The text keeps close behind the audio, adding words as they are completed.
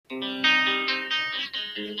Hi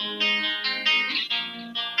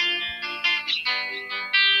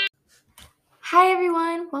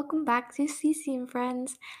everyone, welcome back to Cece and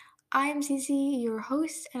Friends. I'm Cece, your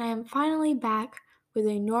host, and I am finally back with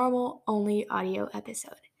a normal only audio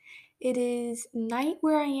episode. It is night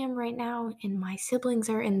where I am right now, and my siblings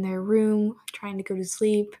are in their room trying to go to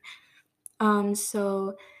sleep.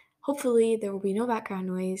 So hopefully there will be no background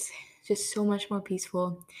noise, just so much more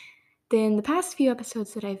peaceful than the past few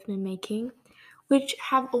episodes that I've been making, which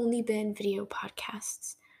have only been video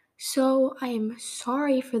podcasts. So I am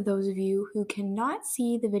sorry for those of you who cannot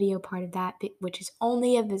see the video part of that, which is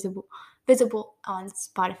only visible on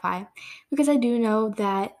Spotify, because I do know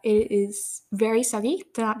that it is very sucky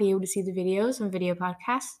to not be able to see the videos on video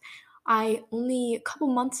podcasts. I only a couple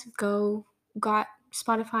months ago got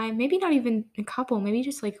Spotify, maybe not even a couple, maybe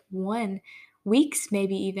just like 1 weeks,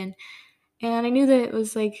 maybe even. And I knew that it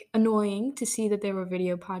was like annoying to see that there were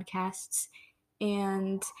video podcasts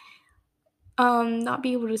and not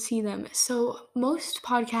be able to see them. So most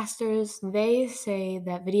podcasters, they say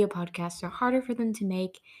that video podcasts are harder for them to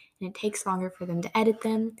make and it takes longer for them to edit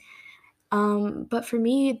them. But for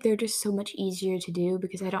me, they're just so much easier to do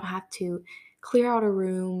because I don't have to clear out a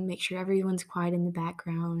room, make sure everyone's quiet in the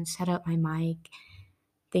background, set up my mic,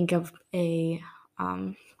 think of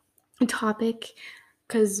um, a topic,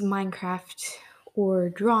 because Minecraft or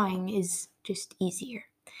drawing is just easier.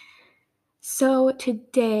 So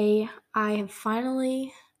today I have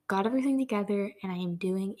finally got everything together and I am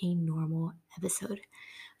doing a normal episode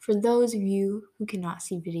for those of you who cannot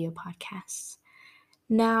see video podcasts.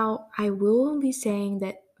 Now, I will be saying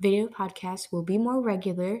that video podcasts will be more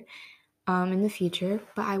regular in the future,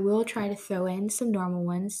 but I will try to throw in some normal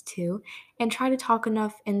ones too and try to talk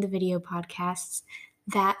enough in the video podcasts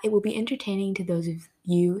that it will be entertaining to those of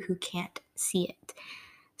you who can't see it.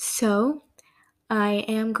 So, I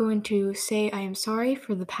am going to say I am sorry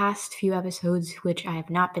for the past few episodes, which I have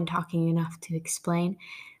not been talking enough to explain,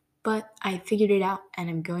 but I figured it out and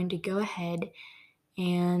I'm going to go ahead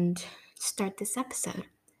and start this episode.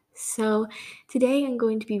 So, today I'm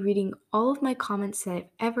going to be reading all of my comments that I've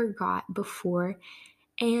ever got before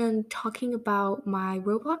and talking about my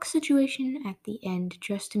Roblox situation at the end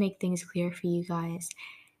just to make things clear for you guys.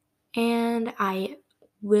 And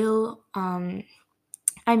will,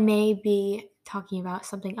 I may be talking about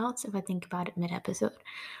something else if I think about it mid episode.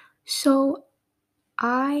 So,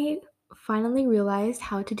 I finally realized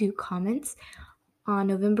how to do comments on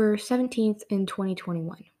November 17th in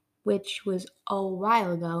 2021, which was a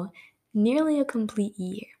while ago, nearly a complete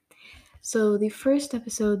year. So the first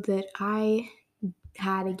episode that I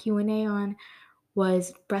had a Q&A on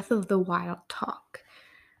was Breath of the Wild Talk,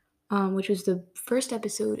 which was the first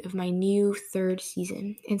episode of my new third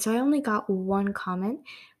season. And so I only got one comment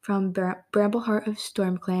from Brambleheart of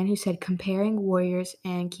Stormclan who said comparing Warriors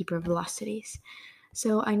and Keeper of Velocities.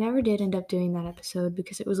 So I never did end up doing that episode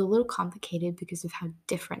because it was a little complicated because of how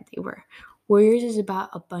different they were. Warriors is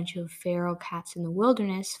about a bunch of feral cats in the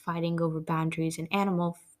wilderness fighting over boundaries and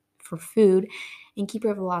animal for food, and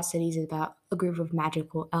Keeper of Velocities is about a group of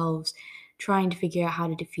magical elves trying to figure out how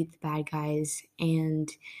to defeat the bad guys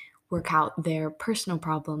and work out their personal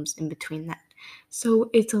problems in between that.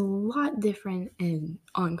 So it's a lot different and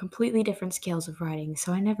on completely different scales of writing,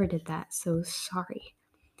 so I never did that, so sorry.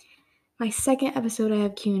 My second episode I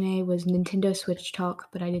have Q&A was Nintendo Switch Talk,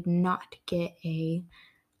 but I did not get a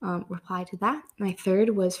reply to that. My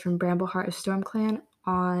third was from Brambleheart of Stormclan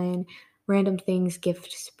on random things,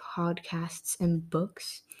 gifts, podcasts, and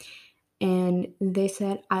books. And they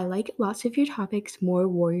said, I like lots of your topics, more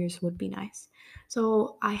Warriors would be nice.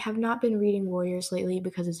 So I have not been reading Warriors lately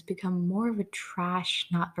because it's become more of a trash,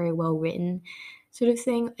 not very well written sort of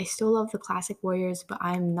thing. I still love the classic Warriors, but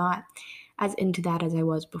I'm not as into that as I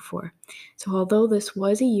was before. So although this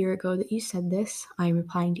was a year ago that you said this, I'm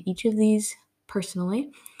replying to each of these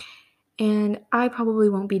personally. And I probably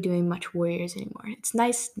won't be doing much Warriors anymore. It's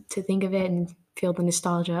nice to think of it and feel the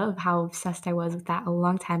nostalgia of how obsessed I was with that a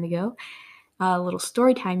long time ago. A little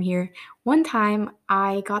story time here. One time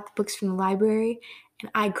I got the books from the library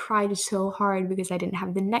and I cried so hard because I didn't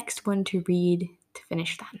have the next one to read to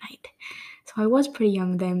finish that night. So I was pretty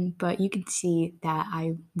young then, but you can see that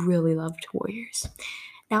I really loved Warriors.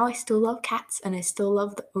 Now I still love cats and I still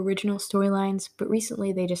love the original storylines, but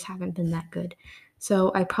recently they just haven't been that good.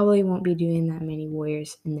 So I probably won't be doing that many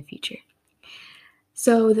Warriors in the future.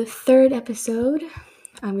 So the third episode,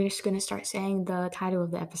 I'm just going to start saying the title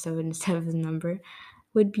of the episode instead of the number,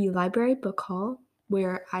 would be Library Book Haul,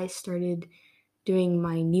 where I started doing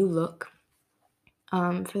my new look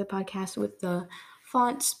for the podcast with the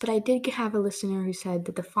fonts, but I did have a listener who said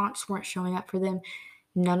that the fonts weren't showing up for them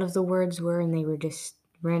none of the words were, and they were just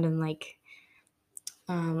random like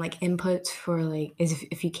inputs for like as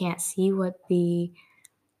if you can't see what the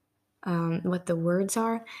words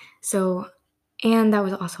are. So, and that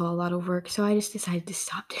was also a lot of work. So I just decided to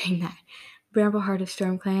stop doing that. Brambleheart of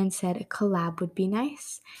StormClan said a collab would be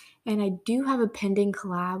nice. And I do have a pending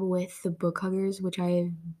collab with the Book Huggers, which I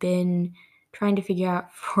have been trying to figure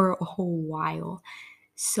out for a whole while.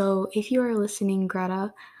 So if you are listening,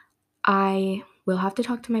 Greta, I will have to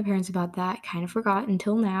talk to my parents about that. Kind of forgot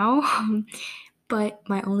until now. But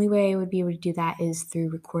my only way I would be able to do that is through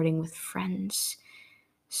recording with friends.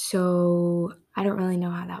 So I don't really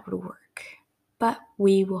know how that would work. But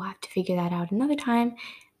we will have to figure that out another time,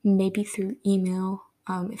 maybe through email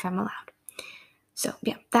if I'm allowed. So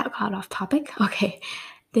yeah, that got off topic. Okay,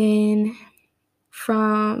 then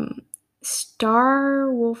from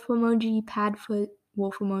Star Wolf Emoji Padfoot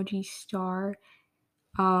Wolf Emoji Star,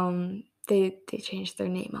 they changed their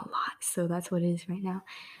name a lot, so that's what it is right now.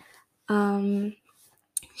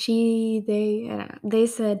 They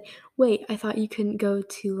said, wait, I thought you couldn't go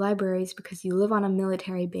to libraries because you live on a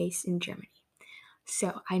military base in Germany.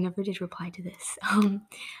 So I never did reply to this.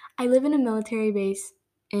 I live in a military base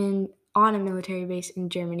on a military base in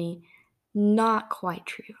Germany. Not quite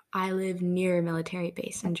true. I live near a military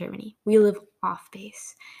base in Germany. We live off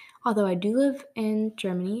base. Although I do live in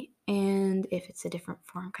Germany, and if it's a different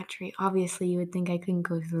foreign country, obviously you would think I couldn't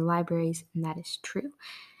go to the libraries, and that is true.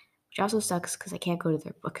 Which also sucks because I can't go to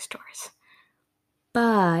their bookstores.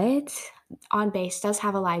 But on base does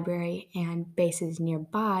have a library, and bases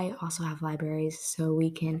nearby also have libraries, so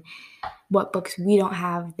what books we don't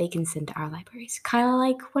have, they can send to our libraries. Kind of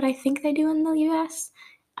like what I think they do in the US.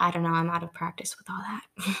 I don't know, I'm out of practice with all that.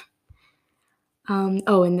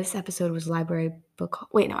 And this episode was library book.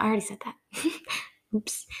 Wait, no, I already said that.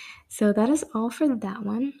 Oops. So that is all for that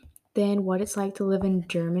one. Then what it's like to live in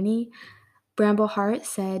Germany. Brambleheart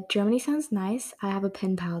said, Germany sounds nice. I have a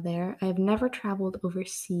pen pal there. I have never traveled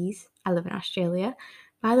overseas. I live in Australia.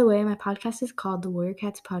 By the way, my podcast is called the Warrior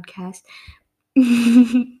Cats Podcast.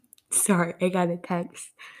 Sorry, I got a text.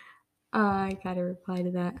 I gotta reply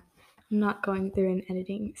to that. I'm not going through and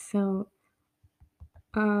editing, so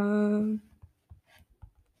there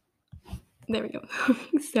we go.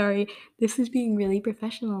 Sorry, this is being really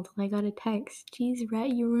professional until I got a text. Jeez, Rhett,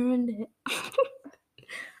 you ruined it.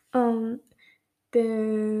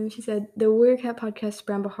 Then she said, the Warrior Cat Podcast,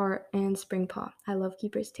 Brambleheart, and Spring Paw. I love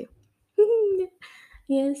Keepers too.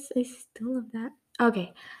 Yes, I still love that.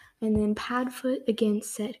 Okay. And then Padfoot again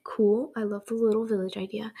said, cool. I love the little village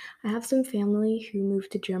idea. I have some family who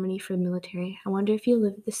moved to Germany for the military. I wonder if you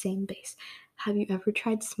live at the same base. Have you ever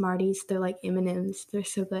tried Smarties? They're like M&Ms. They're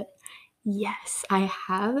so good. Yes, I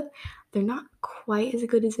have. They're not quite as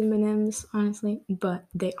good as M&Ms, honestly, but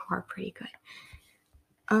they are pretty good.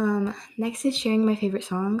 Next is sharing my favorite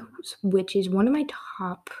songs, which is one of my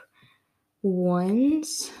top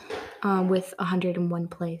ones with 101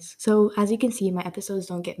 plays. So as you can see, my episodes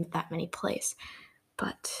don't get that many plays,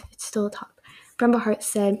 but it's still a top. Brambleheart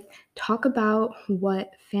said, talk about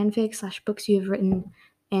what fanfic/books you have written,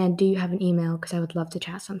 and do you have an email? Because I would love to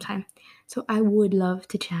chat sometime. So I would love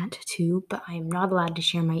to chat too, but I am not allowed to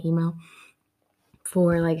share my email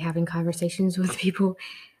for like having conversations with people.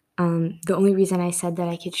 The only reason I said that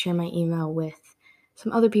I could share my email with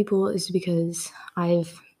some other people is because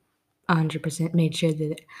I've 100% made sure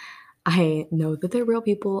that I know that they're real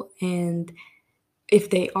people, and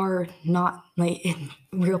if they are not like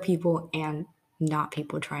real people and not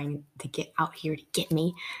people trying to get out here to get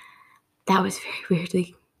me, that was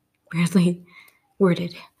very weirdly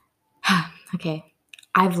worded. Okay,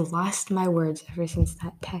 I've lost my words ever since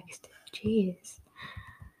that text. Jeez.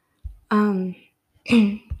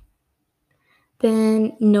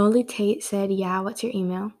 Then Noli Tate said, yeah, what's your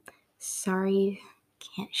email? Sorry,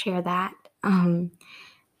 can't share that.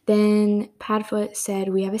 Then Padfoot said,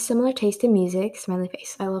 we have a similar taste in music, smiley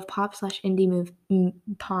face. I love pop/indie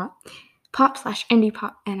pop/indie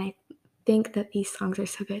pop, and I think that these songs are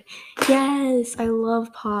so good. Yes, I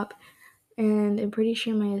love pop, and I'm pretty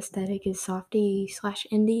sure my aesthetic is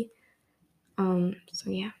softy/indie. So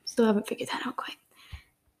yeah, still haven't figured that out quite.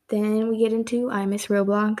 Then we get into I Miss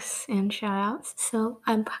Roblox and shoutouts. So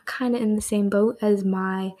I'm kind of in the same boat as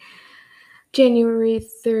my January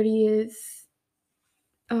 30th.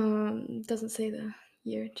 Doesn't say the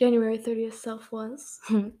year. January 30th self was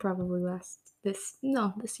probably this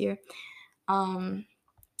year.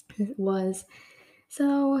 It was.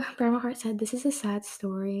 So Brambleheart said, this is a sad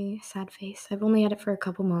story, sad face. I've only had it for a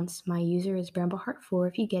couple months. My user is Brambleheart4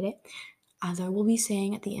 if you get it. As I will be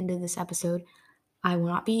saying at the end of this episode, I will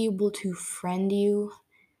not be able to friend you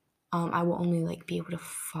I will only like be able to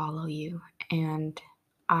follow you, and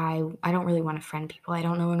I don't really want to friend people I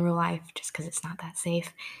don't know in real life just because it's not that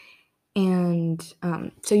safe. And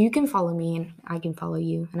so you can follow me and I can follow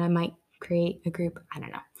you, and I might create a group. I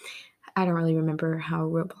don't know. I don't really remember how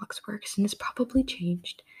Roblox works, and it's probably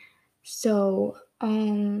changed. So,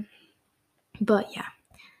 but yeah,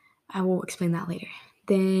 I will explain that later.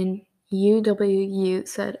 Then UWU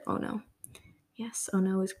said, "Oh no." Yes, "Oh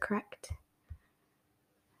no" is correct.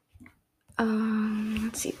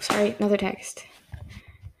 Let's see. Sorry, another text.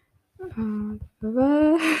 If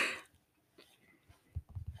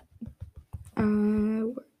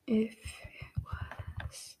it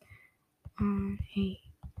was on a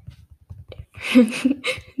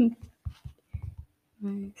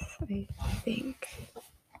different device, I think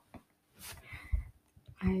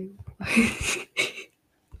I was.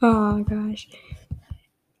 Oh gosh.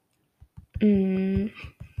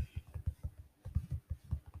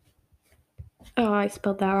 Oh, I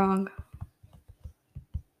spelled that wrong.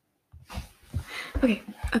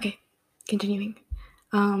 Okay. Continuing.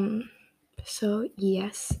 So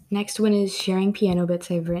yes. Next one is sharing piano bits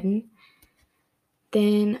I've written.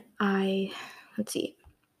 Then let's see.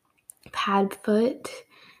 Padfoot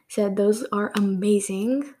said those are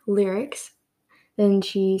amazing lyrics. Then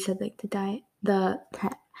she said like the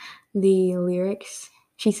lyrics.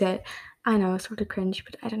 She said, I know, sort of cringe,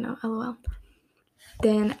 but I don't know, lol.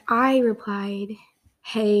 Then I replied,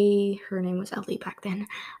 hey, her name was Ellie back then.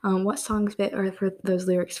 What songs fit are for those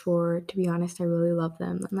lyrics for? To be honest, I really love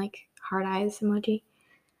them. And like heart eyes emoji.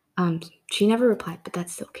 She never replied, but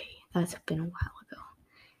that's okay. That's been a while ago.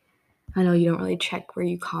 I know you don't really check where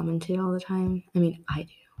you commented all the time. I mean, I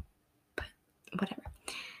do, but whatever.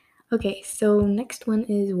 Okay, so next one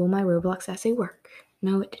is, will my Roblox essay work?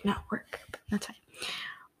 No, it did not work, but that's fine.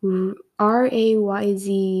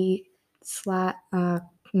 RAYZ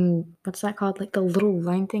what's that called? Like the little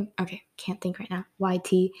line thing? Okay, can't think right now.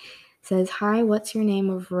 YT says, hi, what's your name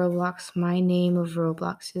of Roblox? My name of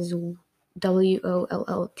Roblox is WOLLTICH.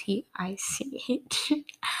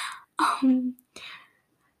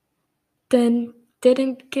 Then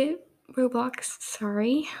didn't get Roblox,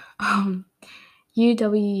 sorry.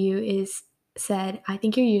 UWU is said, I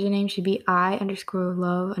think your username should be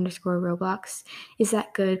I_love_Roblox. Is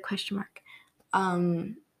that good? Question mark.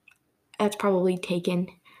 That's probably taken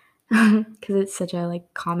because it's such a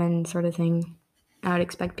like common sort of thing. I would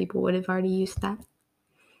expect people would have already used that.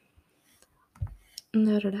 Got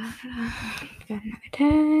another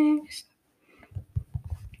text.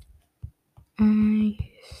 I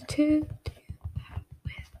used to do that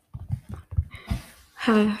with.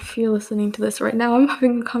 If you're listening to this right now, I'm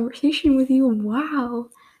having a conversation with you. Wow.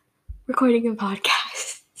 Recording a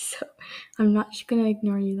podcast. So I'm not just gonna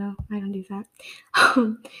ignore you though. I don't do that.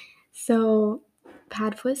 So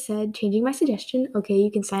Padfoot said, changing my suggestion. Okay, you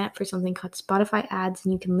can sign up for something called Spotify ads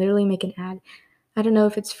and you can literally make an ad. I don't know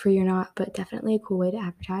if it's free or not, but definitely a cool way to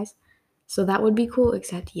advertise. So that would be cool,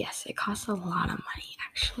 except yes, it costs a lot of money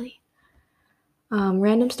actually.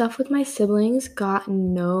 Random stuff with my siblings got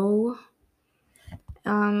no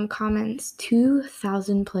comments.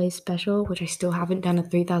 2,000 play special, which I still haven't done a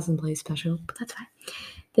 3,000 play special, but that's fine.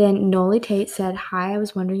 Then Noli Tate said, hi, I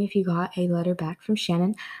was wondering if you got a letter back from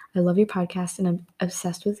Shannon. I love your podcast and I'm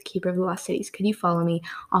obsessed with Keeper of the Lost Cities. Could you follow me?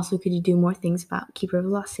 Also, could you do more things about Keeper of the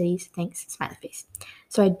Lost Cities? Thanks, smiley face.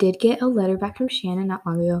 So I did get a letter back from Shannon not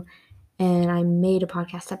long ago, and I made a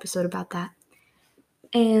podcast episode about that.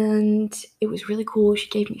 And it was really cool. She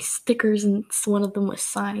gave me stickers, and one of them was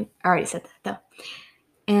signed. I already said that, though.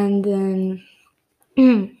 And then,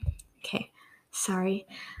 okay, sorry.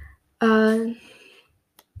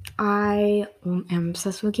 I am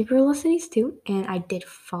obsessed with Keeper of the Cities too, and I did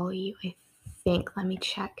follow you, I think. Let me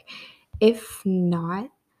check. If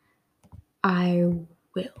not, I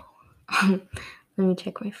will. Let me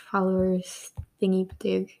check my followers thingy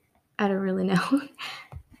dig. I don't really know.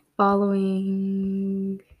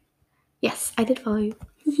 Following. Yes, I did follow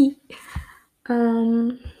you.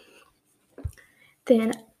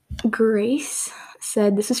 Then Grace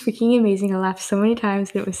said, this is freaking amazing. I laughed so many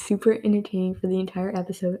times and it was super entertaining for the entire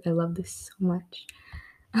episode. I love this so much.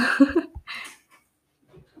 Oh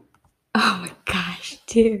my gosh,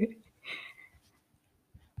 dude.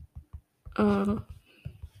 Oh,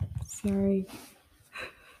 sorry.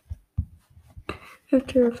 I have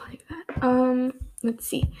to reply to that. Let's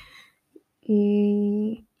see.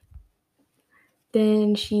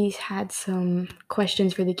 Then she's had some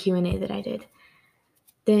questions for the Q&A that I did.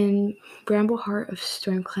 Then Brambleheart of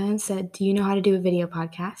StormClan said, do you know how to do a video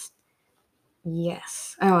podcast?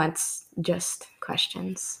 Yes. Oh, it's just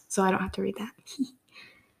questions, so I don't have to read that.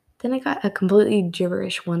 Then I got a completely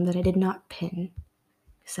gibberish one that I did not pin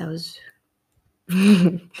because that was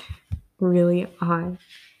really odd.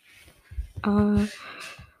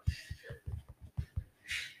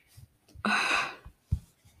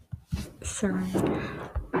 Sorry.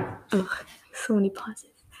 Ugh, so many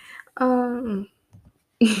pauses. Oh,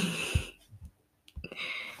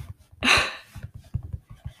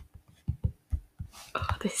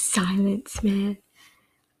 the silence, man.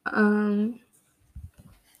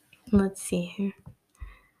 Let's see here.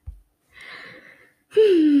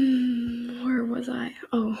 Where was I?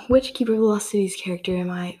 Oh, which Keeper of the Lost Cities character am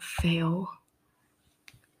I? Fail.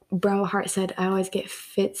 Brown Heart said, I always get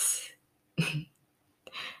Fitz.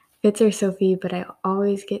 Fitz or Sophie, but I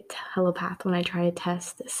always get telepath when I try a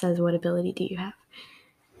test that says, what ability do you have?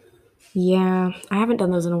 Yeah, I haven't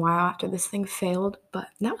done those in a while after this thing failed, but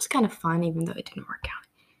that was kind of fun, even though it didn't work out.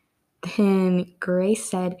 Then Grace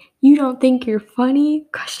said, you don't think you're funny?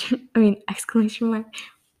 Exclamation mark,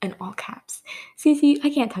 in all caps. Cece, I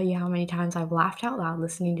can't tell you how many times I've laughed out loud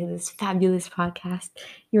listening to this fabulous podcast.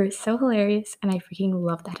 You are so hilarious, and I freaking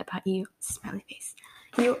love that about you. Smiley face.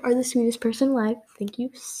 You are the sweetest person alive. Thank you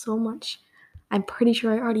so much. I'm pretty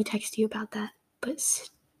sure I already texted you about that, but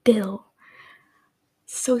still,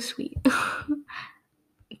 so sweet.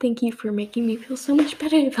 Thank you for making me feel so much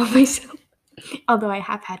better about myself. Although I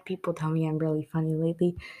have had people tell me I'm really funny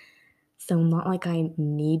lately. So not like I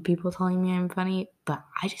need people telling me I'm funny, but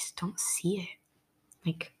I just don't see it.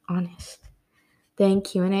 Like, honest. Then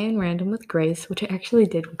Q&A and Random with Grace, which I actually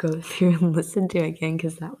did go through and listen to again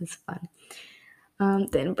because that was fun.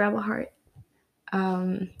 Then Bravo Heart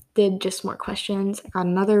did just more questions. I got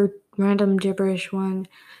another random gibberish one.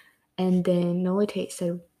 And then Nola Tate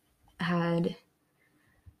said had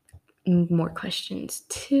more questions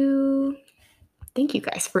too. Thank you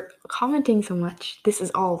guys for commenting so much. This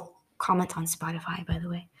is all comments on Spotify, by the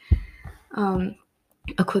way.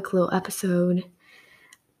 A quick little episode.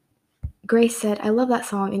 Grace said, I love that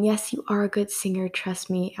song, and yes, you are a good singer. Trust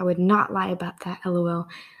me, I would not lie about that, lol.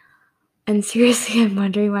 And seriously, I'm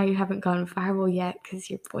wondering why you haven't gone viral yet, because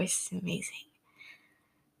your voice is amazing.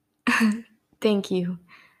 Thank you.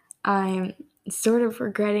 I'm sort of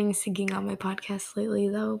regretting singing on my podcast lately,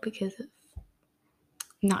 though, because of...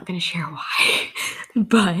 I'm not going to share why,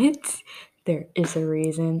 but there is a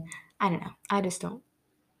reason. I don't know. I just don't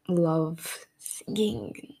love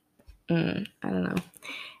singing. I don't know.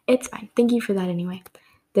 It's fine. Thank you for that anyway.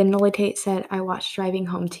 Then Nola Tate said, I watched Driving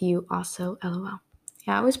Home to You also, lol.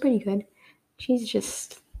 Yeah, it was pretty good. She's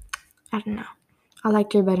just, I don't know. I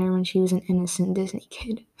liked her better when she was an innocent Disney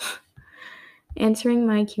kid. Answering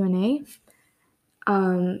my Q&A,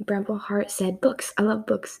 Bramble Heart said, books. I love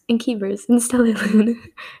books. And Keepers and Stellar Loon.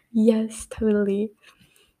 Yes, totally.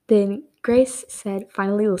 Then Grace said,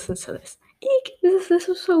 finally listens to this. Eek, this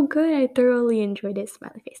was so good. I thoroughly enjoyed it.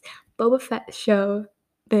 Smiley face. Boba Fett show.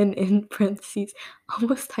 Then in parentheses,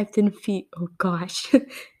 almost typed in feet. Oh gosh.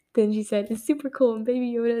 Then she said, it's super cool and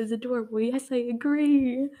Baby Yoda is adorable. Yes, I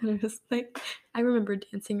agree. And I was like, I remember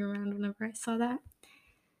dancing around whenever I saw that.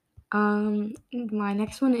 My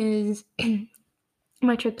next one is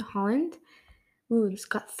my trip to Holland. Ooh, this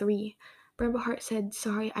got 3. Bramble Heart said,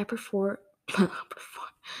 sorry, I prefer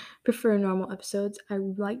normal episodes. I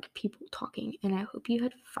like people talking, and I hope you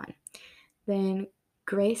had fun. Then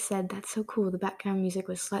Grace said, that's so cool. The background music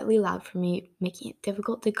was slightly loud for me, making it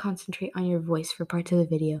difficult to concentrate on your voice for parts of the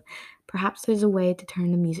video. Perhaps there's a way to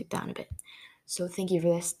turn the music down a bit. So thank you for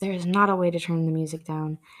this. There is not a way to turn the music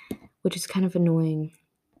down, which is kind of annoying.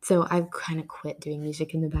 So I've kind of quit doing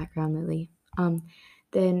music in the background lately.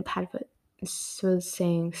 Then Padfoot was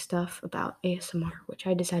saying stuff about ASMR, which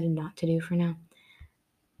I decided not to do for now.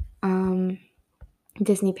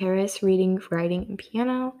 Disney Paris, reading, writing, and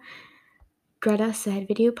piano. Greta said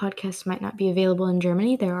video podcasts might not be available in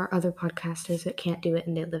Germany. There are other podcasters that can't do it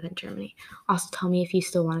and they live in Germany. Also, tell me if you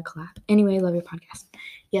still want to collab. Anyway, love your podcast.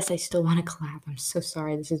 Yes, I still want to collab. I'm so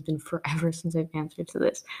sorry. This has been forever since I've answered to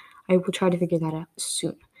this. I will try to figure that out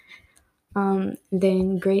soon.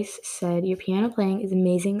 Then Grace said, your piano playing is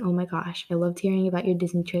amazing. Oh my gosh. I loved hearing about your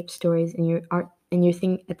Disney trip stories and your art and your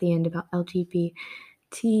thing at the end about LGBT.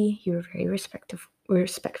 You were very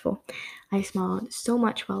respectful. I smiled so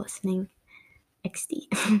much while listening.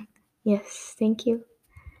 XD. Yes, thank you.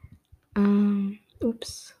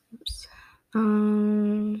 Oops.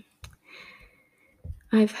 I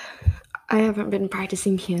haven't been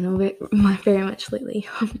practicing piano very much lately.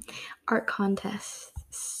 Art contests.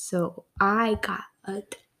 So I got a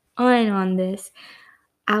ton on this.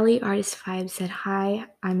 Ali Artist 5 said, hi,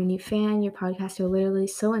 I'm a new fan. Your podcasts are literally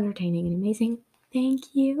so entertaining and amazing.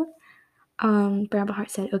 Thank you. Bramble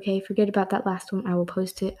Heart said, okay, forget about that last one. I will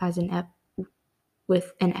post it as an ep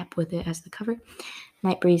with it as the cover.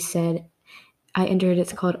 Night Breeze said, I entered,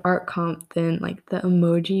 it's called Art Comp, then like the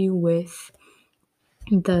emoji with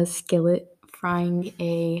the skillet frying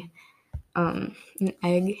an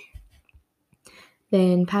egg.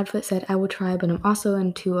 Then Padfoot said, I will try, but I'm also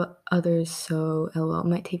into others, so LOL, it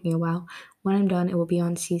might take me a while. When I'm done, it will be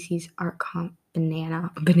on CC's Art Comp banana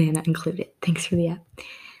included. Thanks for the app.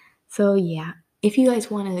 So yeah, if you guys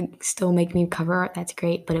want to still make me cover art, that's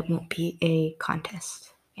great, but it won't be a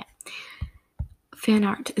contest. Yeah. Fan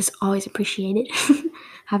art is always appreciated.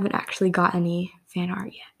 Haven't actually got any fan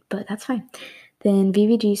art yet, but that's fine. Then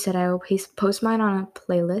VVG said I will post mine on a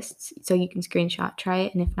playlist so you can screenshot, try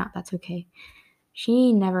it, and if not, that's okay.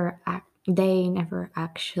 They never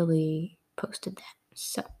actually posted that,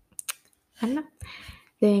 so I don't know.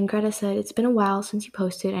 Then Greta said, it's been a while since you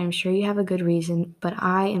posted, and I'm sure you have a good reason, but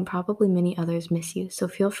I and probably many others miss you, so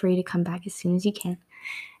feel free to come back as soon as you can.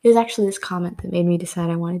 It was actually this comment that made me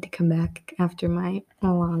decide I wanted to come back after my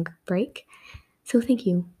long break, so thank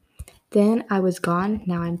you. Then I was gone,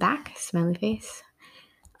 now I'm back, smiley face.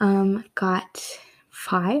 Got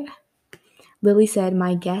 5. Lily said,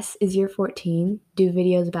 my guess is year 14. Do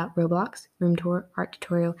videos about Roblox, room tour, art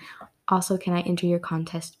tutorial. Also, can I enter your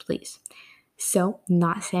contest, please? So,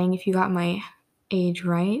 not saying if you got my age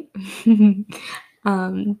right.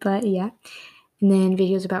 But yeah. And then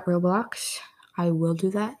videos about Roblox. I will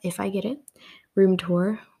do that if I get it. Room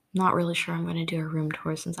tour. Not really sure I'm going to do a room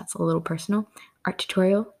tour since that's a little personal. Art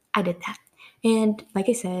tutorial. I did that. And like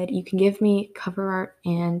I said, you can give me cover art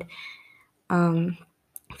and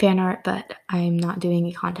fan art, but I'm not doing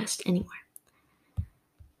a contest anymore.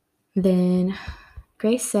 Then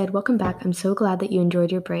Grace said, welcome back. I'm so glad that you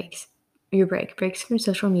enjoyed your break. Breaks from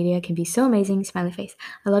social media can be so amazing, smiley face.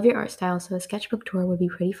 I love your art style, so a sketchbook tour would be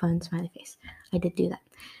pretty fun, smiley face. I did do that.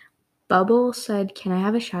 Bubble said, can I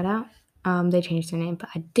have a shout out? They changed their name, but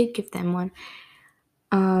I did give them one.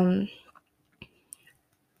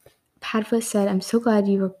 Padfoot said, I'm so glad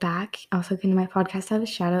you were back. Also, can my podcast have a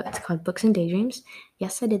shout out? It's called Books and Daydreams.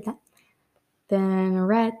 Yes, I did that. Then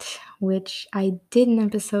Rhett, which I did an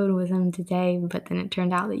episode with him today, but then it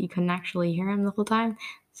turned out that you couldn't actually hear him the whole time,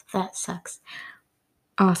 so that sucks.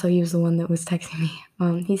 Also, he was the one that was texting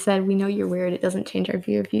me. He said, we know you're weird. It doesn't change our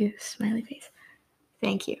view of you. Smiley face.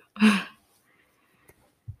 Thank you.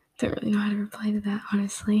 Don't really know how to reply to that,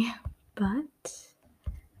 honestly, but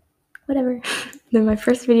whatever. Then my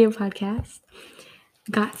first video podcast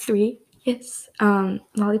got 3. Yes.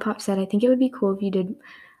 Lollipop said, I think it would be cool if you did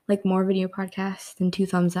like more video podcasts than 2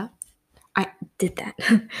 thumbs up. I did that.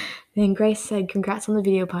 Then Grace said, congrats on the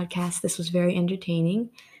video podcast. This was very entertaining.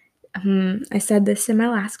 I said this in my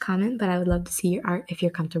last comment, but I would love to see your art if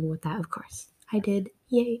you're comfortable with that, of course. I did.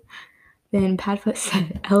 Yay. Then Padfoot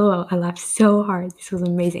said, LOL, I laughed so hard. This was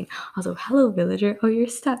amazing. Also, hello, villager. Oh, you're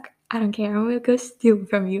stuck. I don't care. I'm going to go steal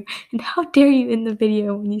from you. And how dare you in the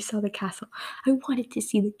video when you saw the castle? I wanted to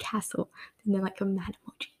see the castle. And then like a mad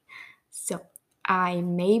emoji. So I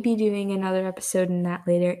may be doing another episode in that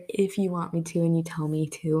later if you want me to and you tell me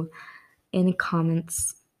to in the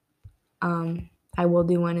comments. I will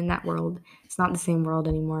do one in that world. It's not the same world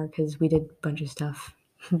anymore because we did a bunch of stuff.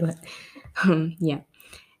 But yeah.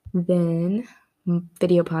 Then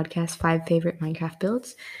video podcast, 5 favorite Minecraft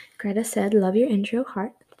builds. Greta said, love your intro,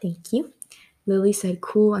 heart. Thank you. Lily said,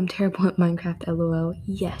 cool, I'm terrible at Minecraft, LOL.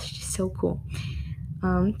 Yes, she's so cool.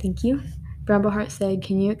 Thank you. Brambleheart said,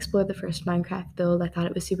 can you explore the first Minecraft build? I thought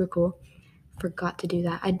it was super cool. Forgot to do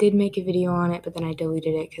that. I did make a video on it, but then I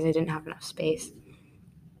deleted it because I didn't have enough space.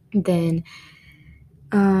 Then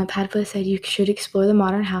Padfoot said, you should explore the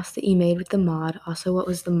modern house that you made with the mod. Also, what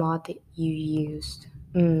was the mod that you used?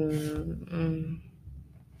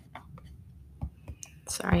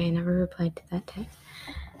 Sorry, I never replied to that text.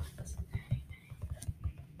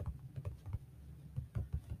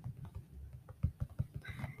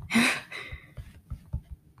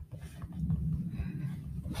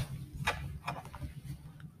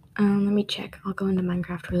 Let me check. I'll go into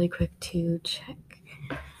Minecraft really quick to check.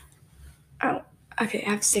 Oh, okay. I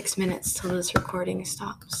have 6 minutes till this recording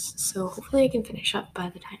stops, so hopefully I can finish up by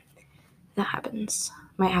the time that happens.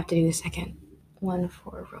 Might have to do the second one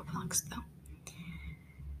for Roblox though.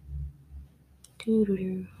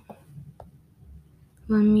 Doo-doo-doo.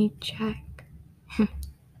 Let me check.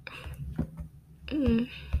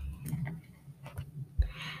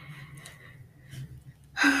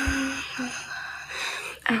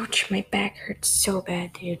 Ouch, my back hurts so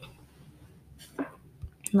bad, dude.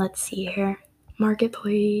 Let's see here.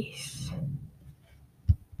 Marketplace.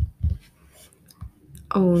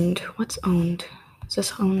 Owned. What's owned? Is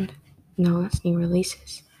this owned? No, that's new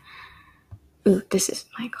releases. Ooh, this is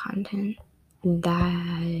my content.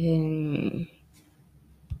 Why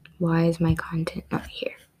is my content not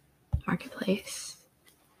here? Marketplace.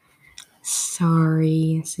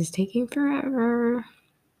 Sorry, this is taking forever.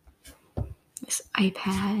 This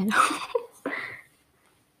iPad.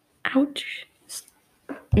 Ouch.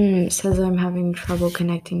 It says I'm having trouble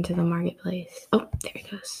connecting to the marketplace. Oh, there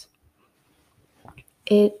it goes.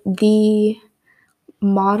 The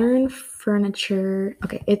modern furniture.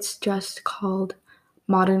 Okay, it's just called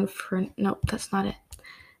modern no, that's not it.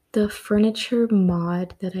 The furniture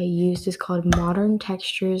mod that I used is called Modern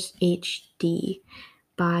Textures HD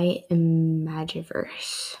by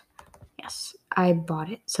Imagiverse. Yes, I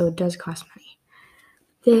bought it, so it does cost money.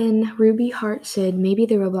 Then Ruby Heart said, maybe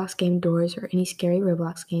the Roblox game Doors or any scary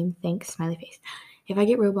Roblox game. Thanks, smiley face. If I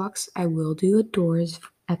get Roblox, I will do a Doors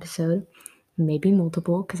episode, maybe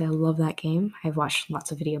multiple, because I love that game. I've watched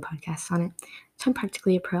lots of video podcasts on it, so I'm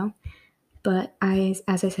practically a pro. But as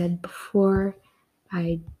I said before,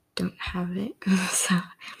 I don't have it, so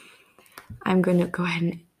I'm going to go ahead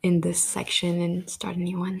and end this section and start a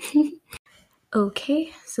new one.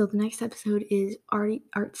 Okay, so the next episode is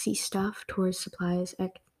artsy stuff, tours, supplies,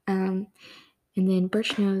 and then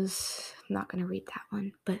Birch Nose. I'm not gonna read that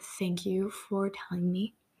one, but thank you for telling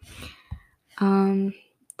me. Then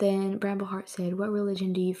Brambleheart said, "What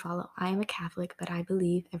religion do you follow? I am a Catholic, but I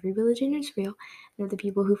believe every religion is real, and that the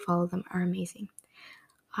people who follow them are amazing.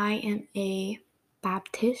 I am a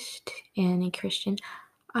Baptist and a Christian.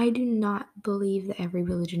 I do not believe that every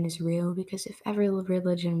religion is real, because if every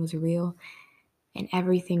religion was real and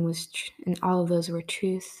everything was and all of those were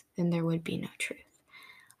truth, then there would be no truth.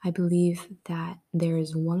 I believe that there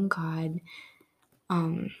is one God,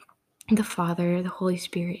 the Father, the Holy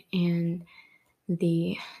Spirit, and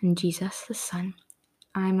Jesus, the Son.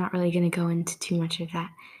 I'm not really going to go into too much of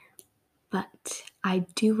that, but I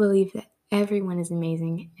do believe that everyone is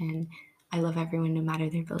amazing, and I love everyone no matter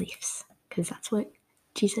their beliefs, because that's what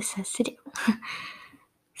Jesus says to do."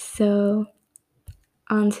 So,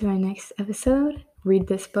 on to my next episode. Read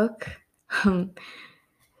this book.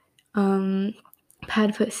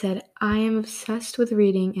 Padfoot said, "I am obsessed with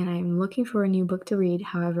reading and I am looking for a new book to read.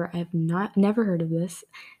 However, I have never heard of this,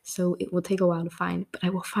 so it will take a while to find, but I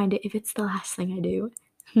will find it if it's the last thing I do."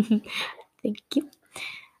 Thank you.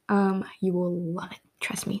 You will love it.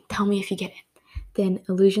 Trust me. Tell me if you get it. Then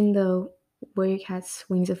Illusion Though Warrior Cat's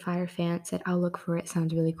Wings of Fire fan said, "I'll look for it.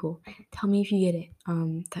 Sounds really cool. Tell me if you get it.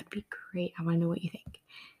 That'd be great. I want to know what you think."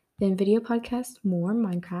 Then Video Podcast More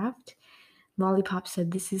Minecraft. Lollipop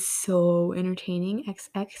said, "This is so entertaining.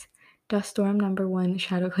 XX Duststorm #1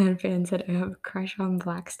 Shadow Clan fan said, I have a crush on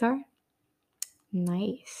Blackstar."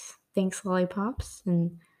 Nice. Thanks, Lollipops.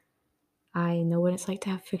 And I know what it's like to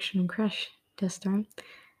have fictional crush, Duststorm.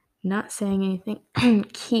 Not saying anything.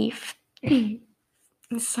 Keith.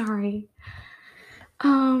 Sorry.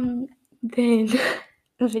 Then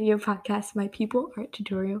Video podcast My People art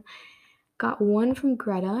tutorial. Got one from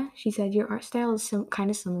Greta. She said, "Your art style is kind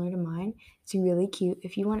of similar to mine. It's really cute.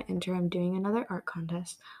 If you want to enter, I'm doing another art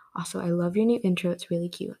contest. Also, I love your new intro. It's really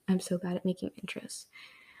cute. I'm so bad at making intros."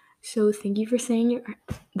 So thank you for saying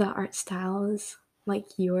the art style is like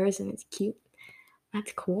yours and it's cute.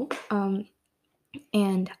 That's cool.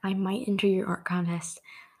 And I might enter your art contest.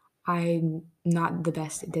 I'm not the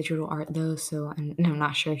best at digital art though, so I'm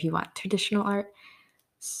not sure if you want traditional art.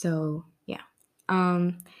 So yeah.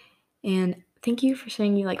 And thank you for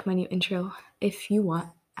saying you like my new intro. If you want,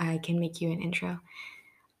 I can make you an intro.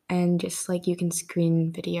 And just like you can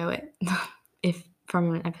screen video it if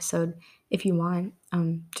from an episode if you want.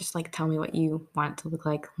 Just like tell me what you want it to look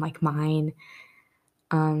like mine.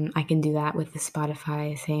 I can do that with the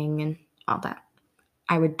Spotify thing and all that.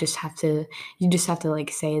 You just have to like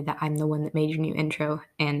say that I'm the one that made your new intro,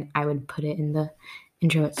 and I would put it in the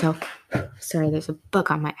intro itself. Sorry, there's a bug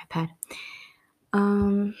on my iPad.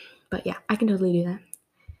 But yeah, I can totally do that.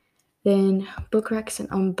 Then Bookrex and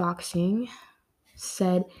Unboxing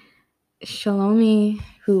said, Shalomi,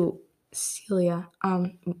 Celia,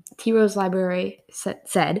 T Rose Library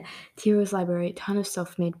said, T Rose Library, ton of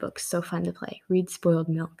self-made books, so fun to play. Read Spoiled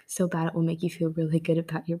Milk, so bad it will make you feel really good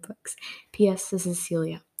about your books. P.S. This is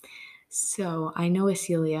Celia. So I know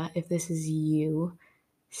Celia, if this is you,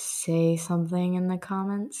 say something in the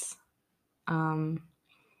comments.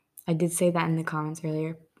 I did say that in the comments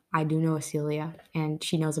earlier. I do know Celia, and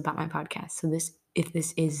she knows about my podcast. So if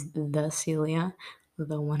this is the Celia,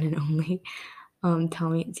 the one and only, tell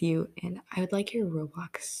me it's you. And I would like your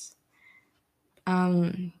Roblox,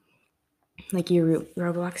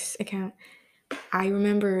 Roblox account. I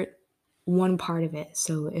remember one part of it.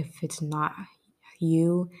 So if it's not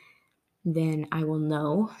you, then I will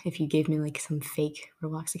know if you gave me like some fake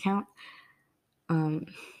Roblox account.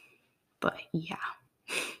 But yeah,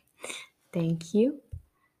 thank you.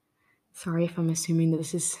 Sorry if I'm assuming that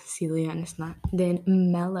this is Celia and it's not. Then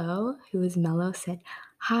Mello, who is Mello, said,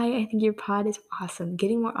 "Hi, I think your pod is awesome.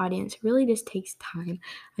 Getting more audience really just takes time.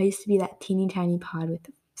 I used to be that teeny tiny pod with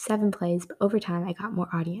 7 plays, but over time I got more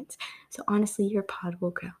audience. So honestly, your pod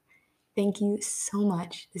will grow." Thank you so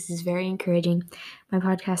much. This is very encouraging. My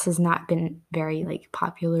podcast has not been very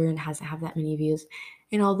popular and hasn't had that many views.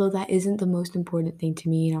 And although that isn't the most important thing to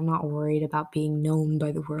me and I'm not worried about being known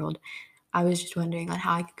by the world, I was just wondering on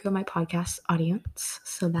how I could grow my podcast audience.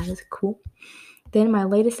 So that is cool. Then my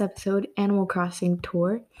latest episode, Animal Crossing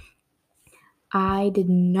Tour. I did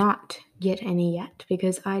not get any yet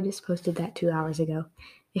because I just posted that 2 hours ago.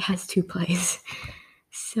 It has 2 plays.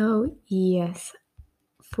 So yes,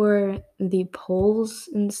 for the polls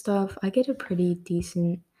and stuff, I get a pretty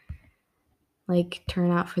decent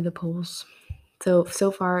turnout for the polls. So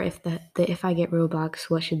far, if I get Roblox,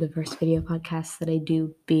 what should the first video podcast that I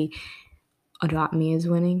do be Adopt Me is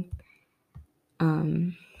winning?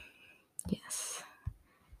 Yes.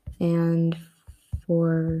 And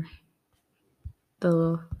for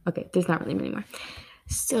there's not really many more.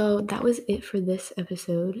 So that was it for this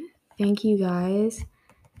episode. Thank you guys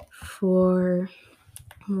for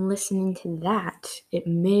listening to that. It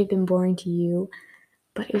may have been boring to you,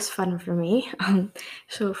 but it was fun for me.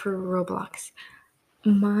 So for Roblox,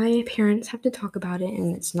 my parents have to talk about it,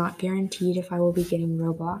 and it's not guaranteed if I will be getting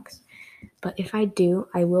Roblox. But if I do,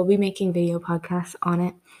 I will be making video podcasts on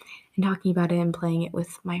it and talking about it and playing it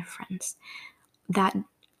with my friends. That,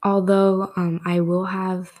 although I will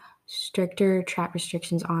have stricter chat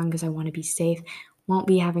restrictions on because I want to be safe, won't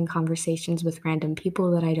be having conversations with random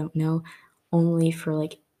people that I don't know, only for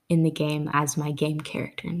in the game as my game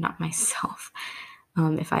character, not myself.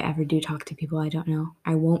 If I ever do talk to people I don't know,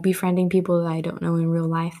 I won't be friending people that I don't know in real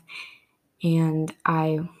life, and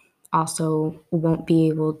I also won't be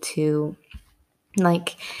able to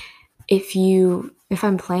if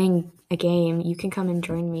I'm playing a game, you can come and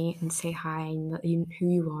join me and say hi and let you who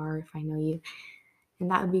you are if I know you, and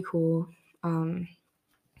that would be cool.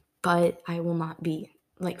 But I will not be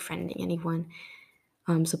friending anyone.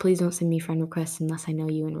 So please don't send me friend requests unless I know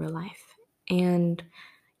you in real life. And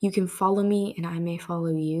you can follow me and I may follow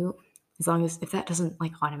you, as long as if that doesn't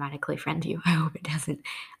automatically friend you. I hope it doesn't.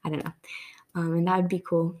 I don't know. And that would be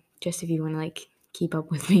cool, just if you want to keep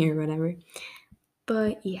up with me or whatever.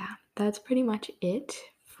 But yeah, that's pretty much it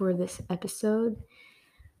for this episode.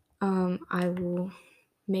 I will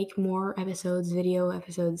make more episodes, video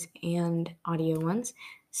episodes, and audio ones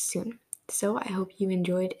soon. So I hope you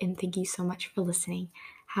enjoyed and thank you so much for listening.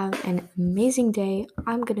 Have an amazing day.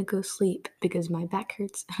 I'm gonna go sleep because my back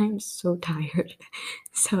hurts and I'm so tired.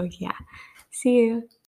 So yeah, see you.